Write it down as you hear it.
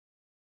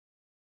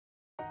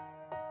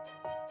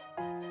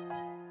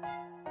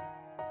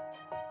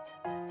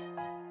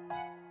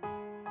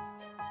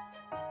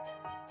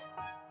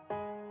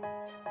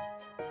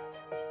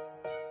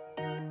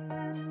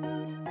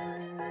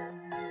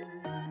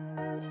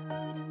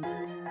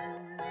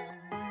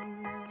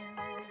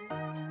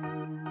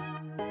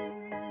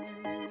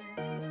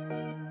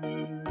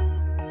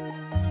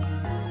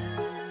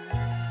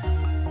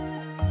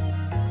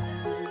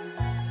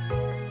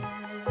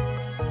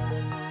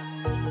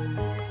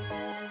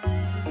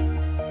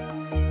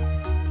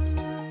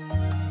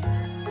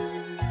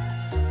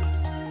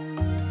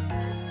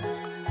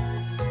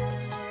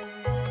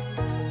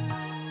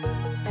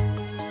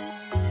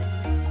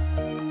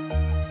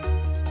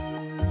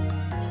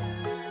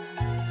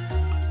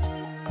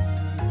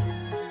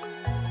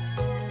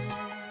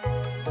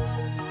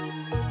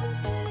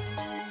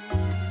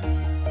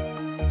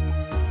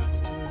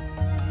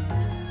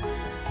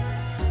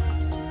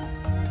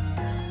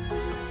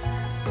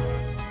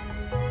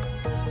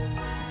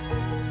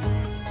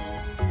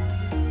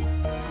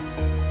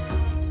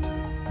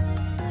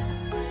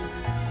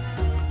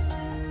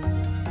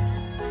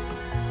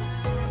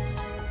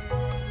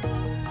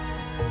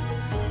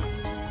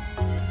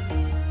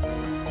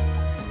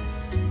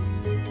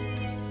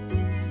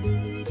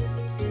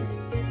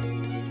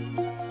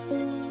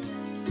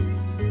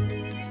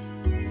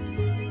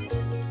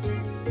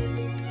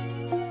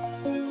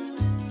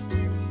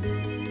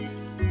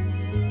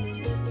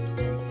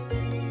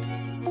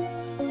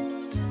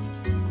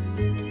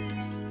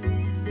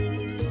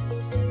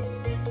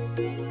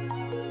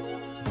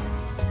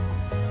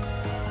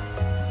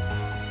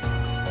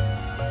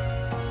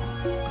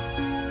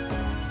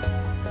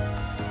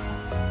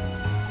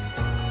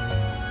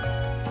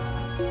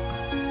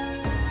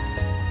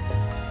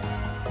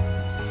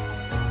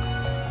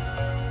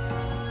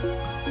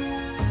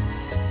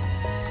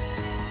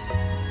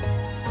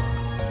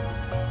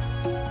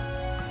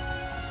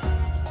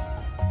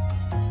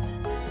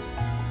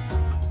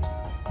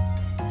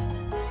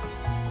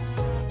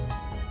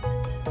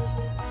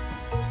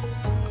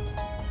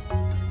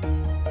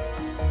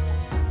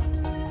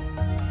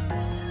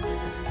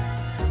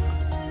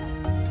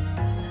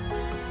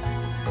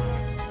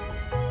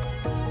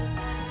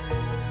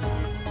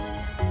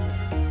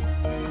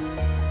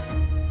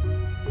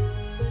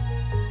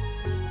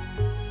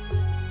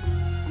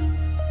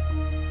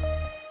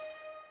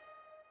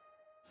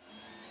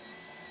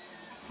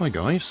Hi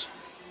guys,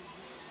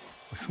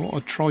 I thought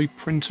I'd try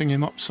printing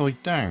him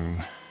upside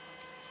down,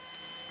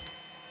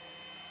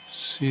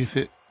 see if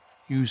it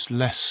used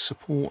less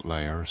support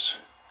layers,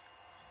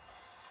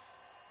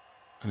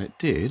 and it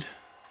did,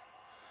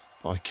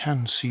 but I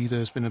can see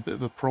there's been a bit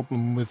of a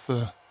problem with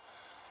the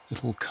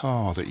little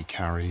car that he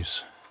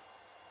carries.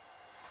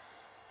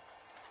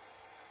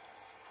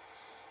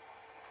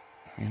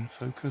 Are we in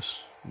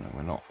focus? No,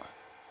 we're not.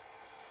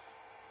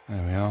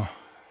 There we are.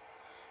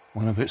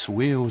 One of its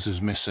wheels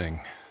is missing.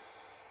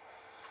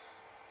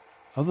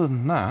 Other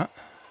than that,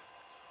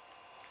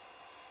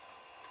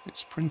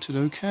 it's printed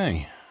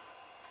okay.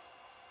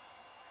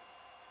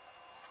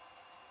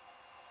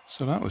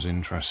 So that was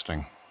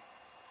interesting.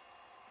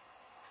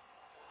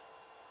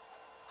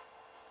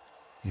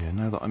 Yeah,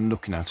 now that I'm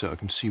looking at it, I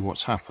can see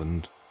what's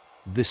happened.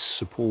 This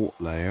support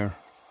layer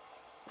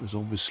was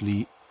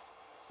obviously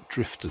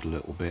drifted a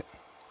little bit,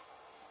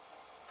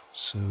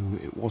 so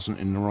it wasn't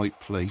in the right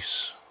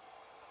place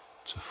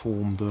to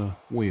form the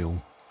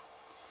wheel.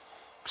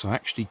 Because I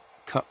actually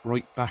cut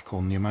right back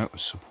on the amount of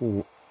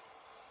support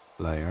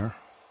layer,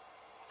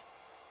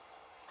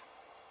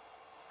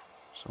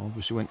 so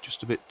obviously went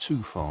just a bit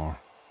too far.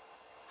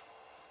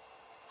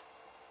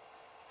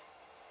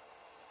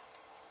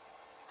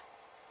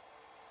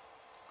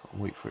 Got to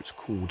wait for it to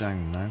cool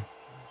down now.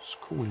 It's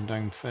cooling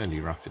down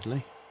fairly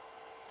rapidly.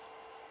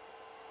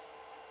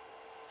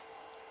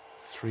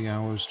 3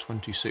 hours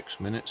 26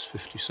 minutes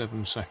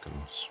 57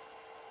 seconds.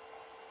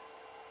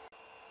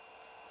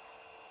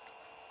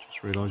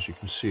 Just realised you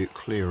can see it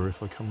clearer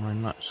if I come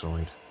around that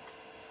side.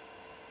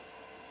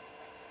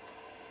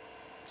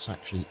 It's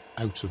actually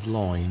out of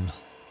line.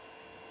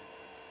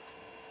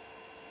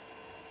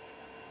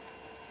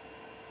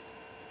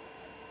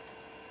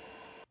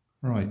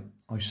 Right,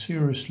 I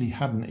seriously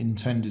hadn't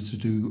intended to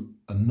do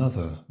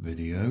another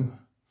video,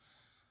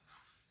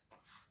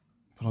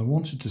 but I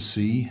wanted to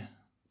see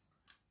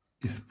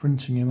if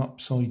printing him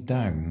upside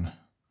down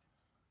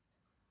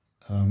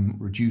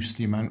reduced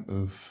the amount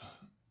of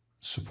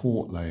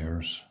support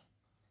layers,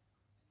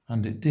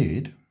 and it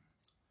did.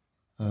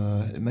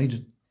 It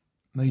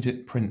made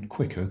it print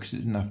quicker because it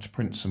didn't have to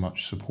print so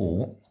much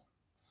support.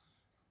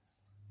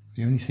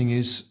 The only thing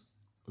is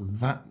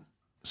that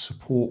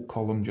support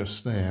column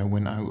just there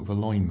went out of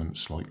alignment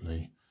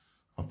slightly.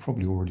 I've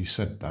probably already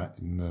said that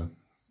in the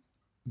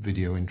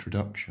video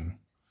introduction,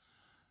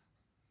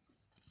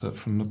 but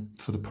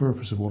for the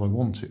purpose of what I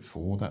want it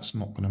for, that's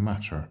not going to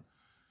matter.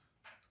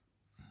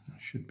 I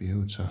should be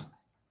able to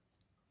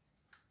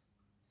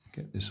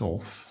get this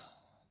off.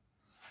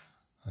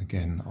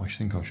 Again, I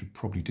think I should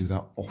probably do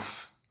that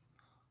off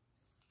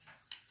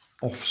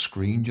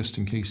screen just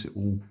in case it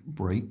all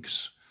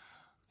breaks.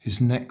 His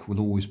neck will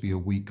always be a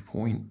weak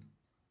point.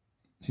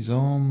 His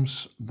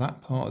arms,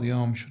 that part of the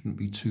arm shouldn't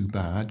be too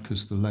bad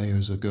because the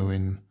layers are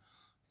going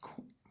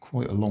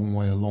quite a long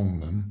way along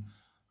them,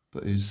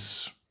 but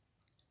his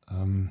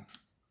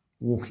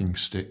walking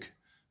stick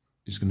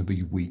is going to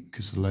be weak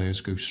because the layers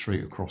go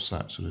straight across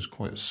that, so there's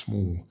quite a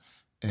small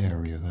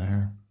area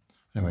there.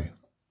 Anyway,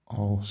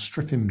 I'll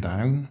strip him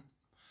down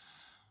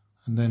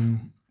and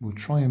then we'll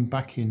try and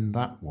back in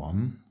that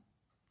one,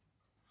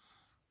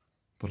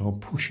 but I'll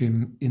push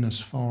him in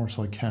as far as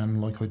I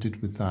can like I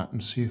did with that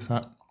and see if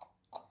that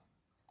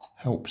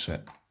helps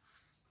it.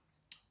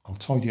 I'll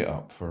tidy it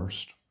up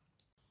first.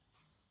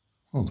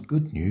 Well, the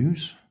good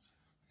news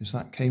is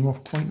that came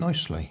off quite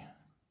nicely.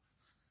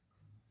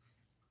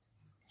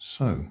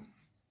 So,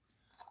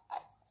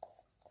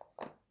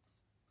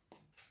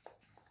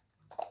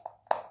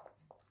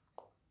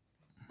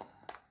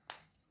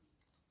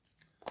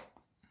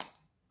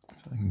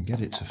 if I can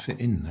get it to fit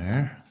in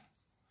there,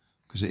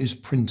 because it is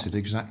printed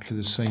exactly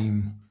the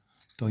same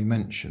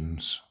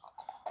dimensions,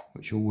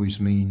 which always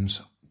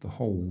means the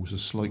holes are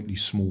slightly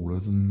smaller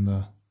than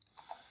the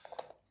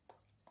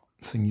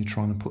thing you're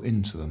trying to put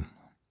into them.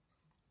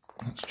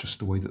 That's just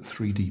the way that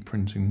 3D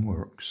printing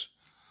works.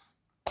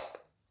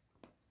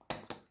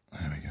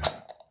 There we go.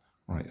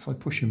 Right, if I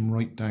push him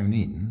right down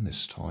in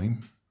this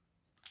time,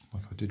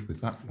 like I did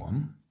with that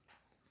one,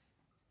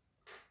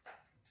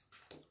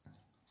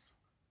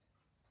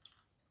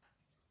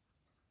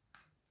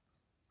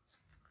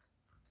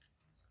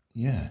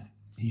 yeah,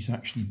 he's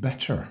actually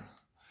better,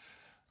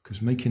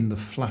 because making the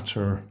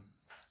flatter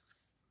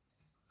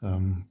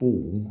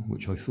ball,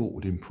 which I thought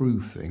would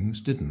improve things,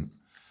 didn't,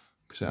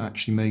 because it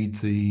actually made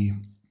the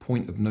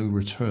point of no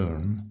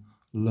return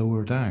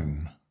lower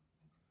down.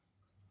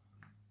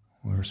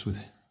 Whereas with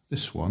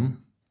this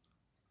one,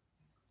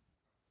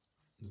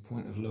 the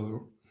point of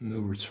no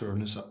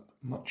return is up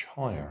much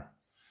higher.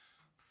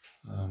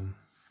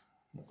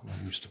 What can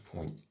I use to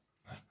point?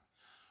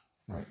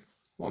 Right,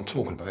 what I'm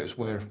talking about is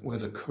where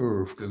the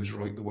curve goes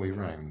right the way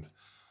round.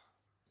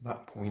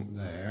 That point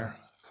there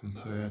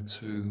compared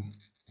to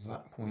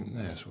that point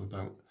there, so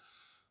about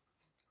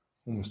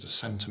almost a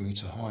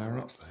centimetre higher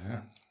up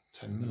there,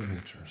 10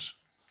 millimetres.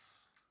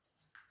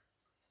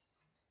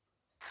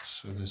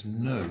 So there's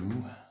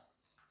no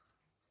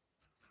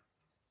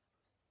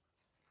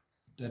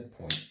dead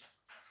point.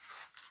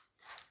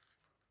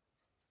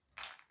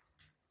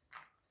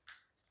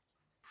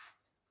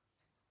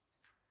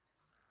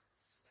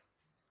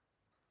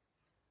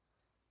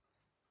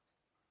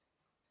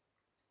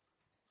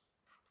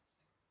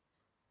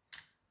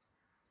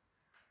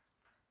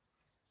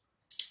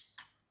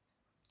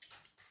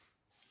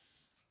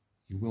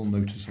 You will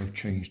notice I've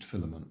changed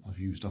filament. I've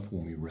used up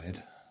all my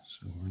red,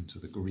 so we're into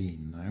the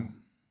green now.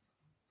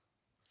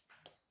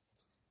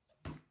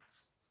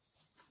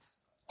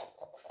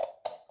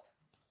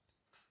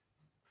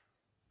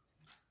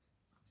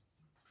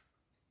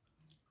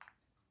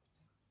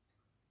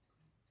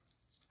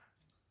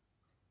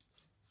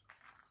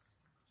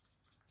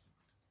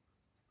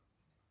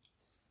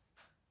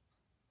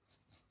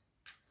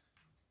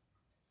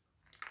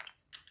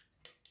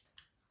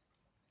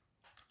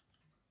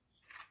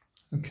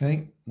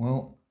 Okay,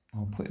 well,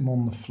 I'll put him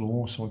on the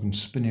floor so I can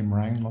spin him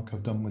round like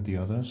I've done with the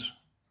others.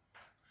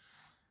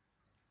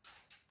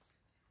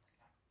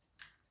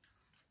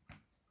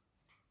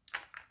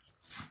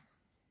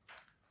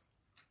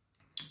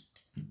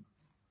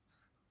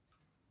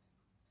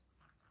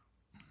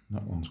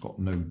 That one's got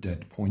no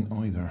dead point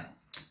either.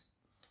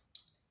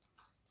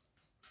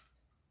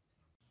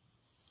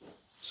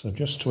 So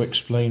just to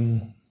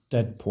explain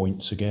dead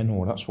points again,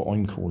 or that's what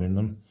I'm calling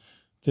them.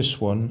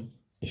 This one,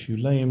 if you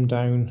lay him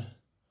down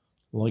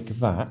like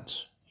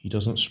that, he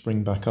doesn't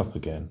spring back up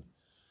again.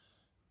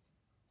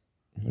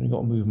 You've only got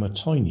to move him a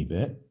tiny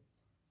bit.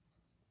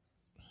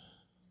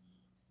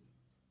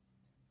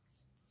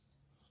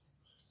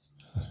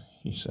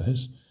 He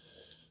says.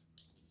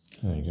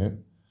 There you go.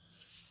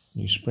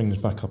 He springs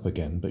back up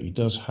again, but he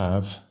does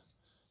have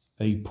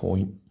a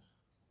point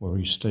where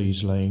he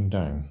stays laying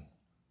down.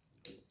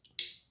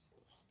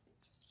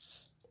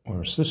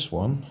 Whereas this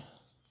one,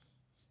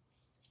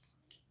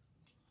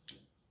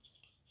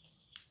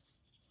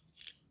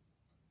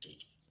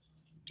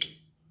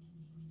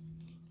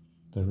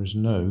 there is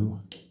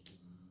no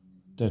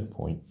dead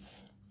point.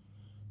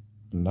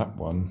 And that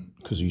one,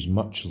 because he's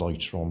much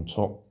lighter on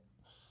top,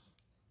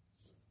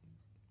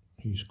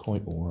 he's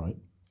quite alright.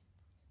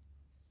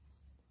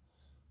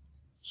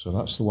 So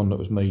that's the one that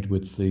was made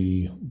with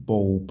the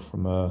bulb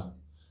from a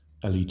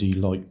LED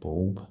light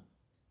bulb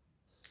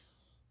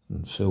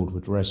and filled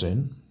with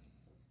resin.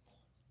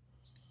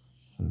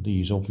 And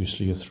these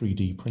obviously are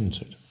 3D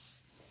printed.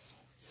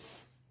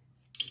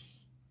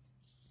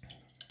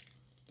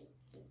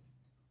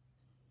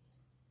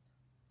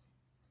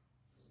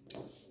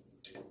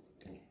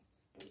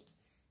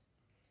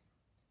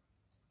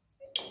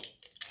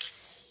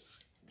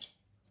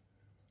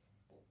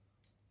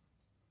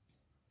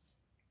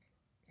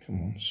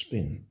 Come on,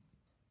 spin.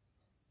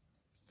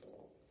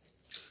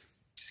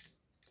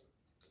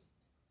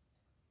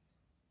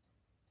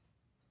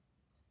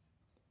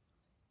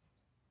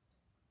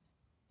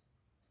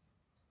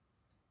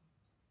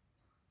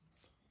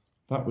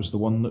 That was the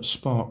one that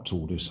sparked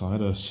all this. I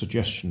had a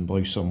suggestion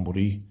by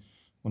somebody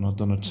when I'd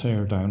done a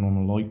tear down on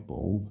a light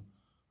bulb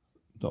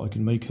that I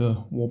can make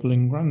a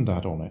wobbling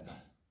grandad on it.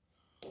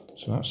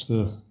 So that's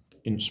the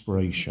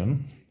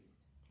inspiration.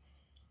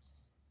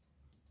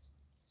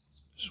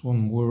 This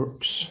one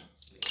works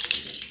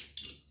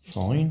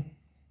fine,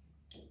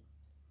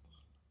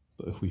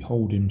 but if we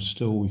hold him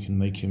still we can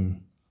make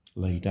him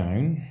lay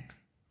down.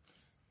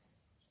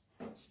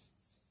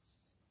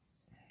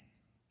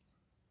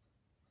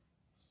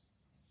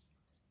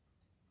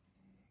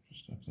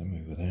 Just have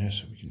them over there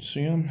so we can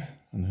see them.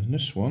 And then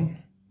this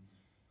one,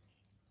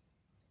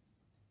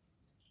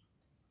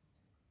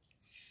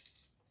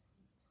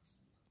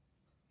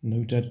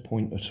 no dead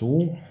point at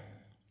all.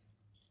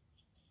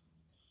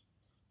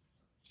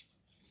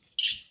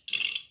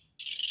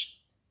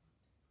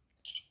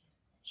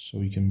 So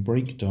he can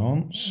break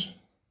dance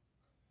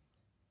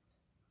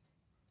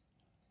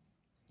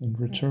and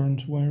return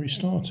to where he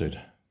started.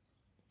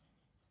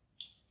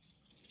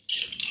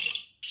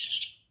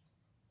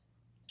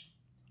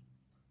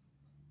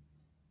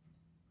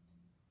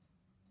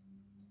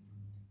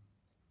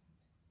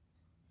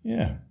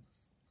 Yeah.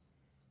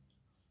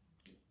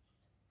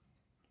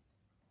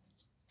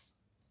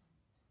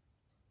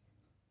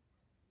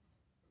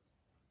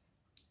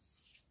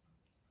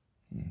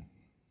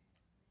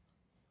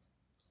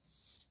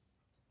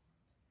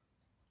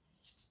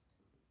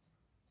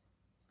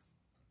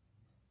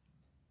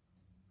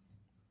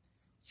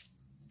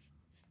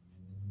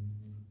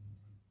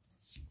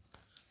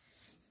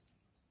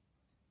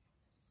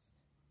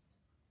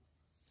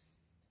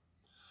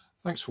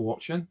 Thanks for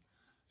watching.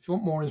 If you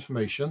want more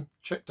information,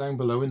 check down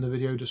below in the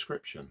video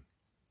description.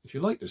 If you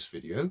like this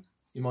video,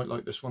 you might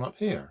like this one up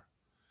here.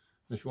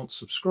 And if you want to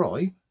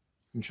subscribe, you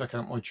can check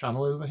out my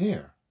channel over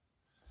here.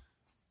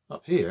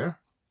 Up here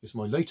is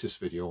my latest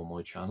video on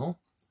my channel,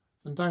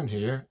 and down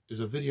here is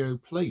a video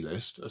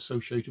playlist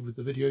associated with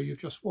the video you've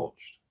just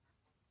watched.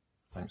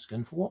 Thanks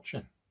again for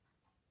watching.